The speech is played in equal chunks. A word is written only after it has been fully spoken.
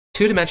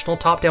two-dimensional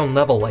top-down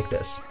level like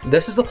this.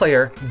 This is the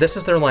player, this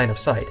is their line of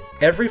sight.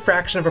 Every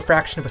fraction of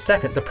a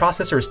second, the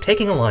processor is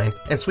taking a line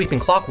and sweeping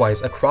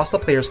clockwise across the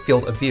player's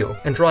field of view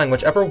and drawing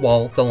whichever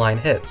wall the line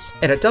hits.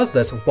 And it does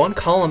this one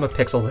column of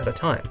pixels at a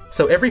time.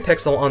 So every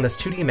pixel on this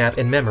 2D map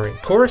in memory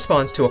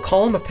corresponds to a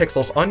column of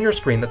pixels on your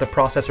screen that the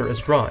processor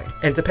is drawing.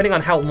 And depending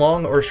on how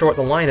long or short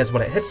the line is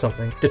when it hits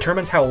something,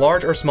 determines how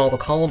large or small the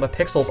column of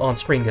pixels on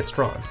screen gets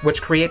drawn,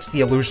 which creates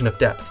the illusion of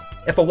depth.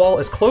 If a wall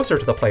is closer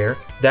to the player,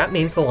 that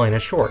means the line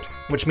is short,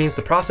 which means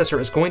the processor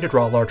is going to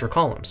draw larger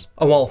columns.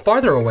 A wall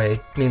farther away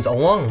means a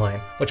long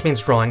line, which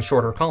means drawing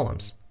shorter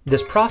columns.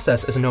 This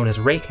process is known as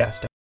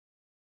raycasting.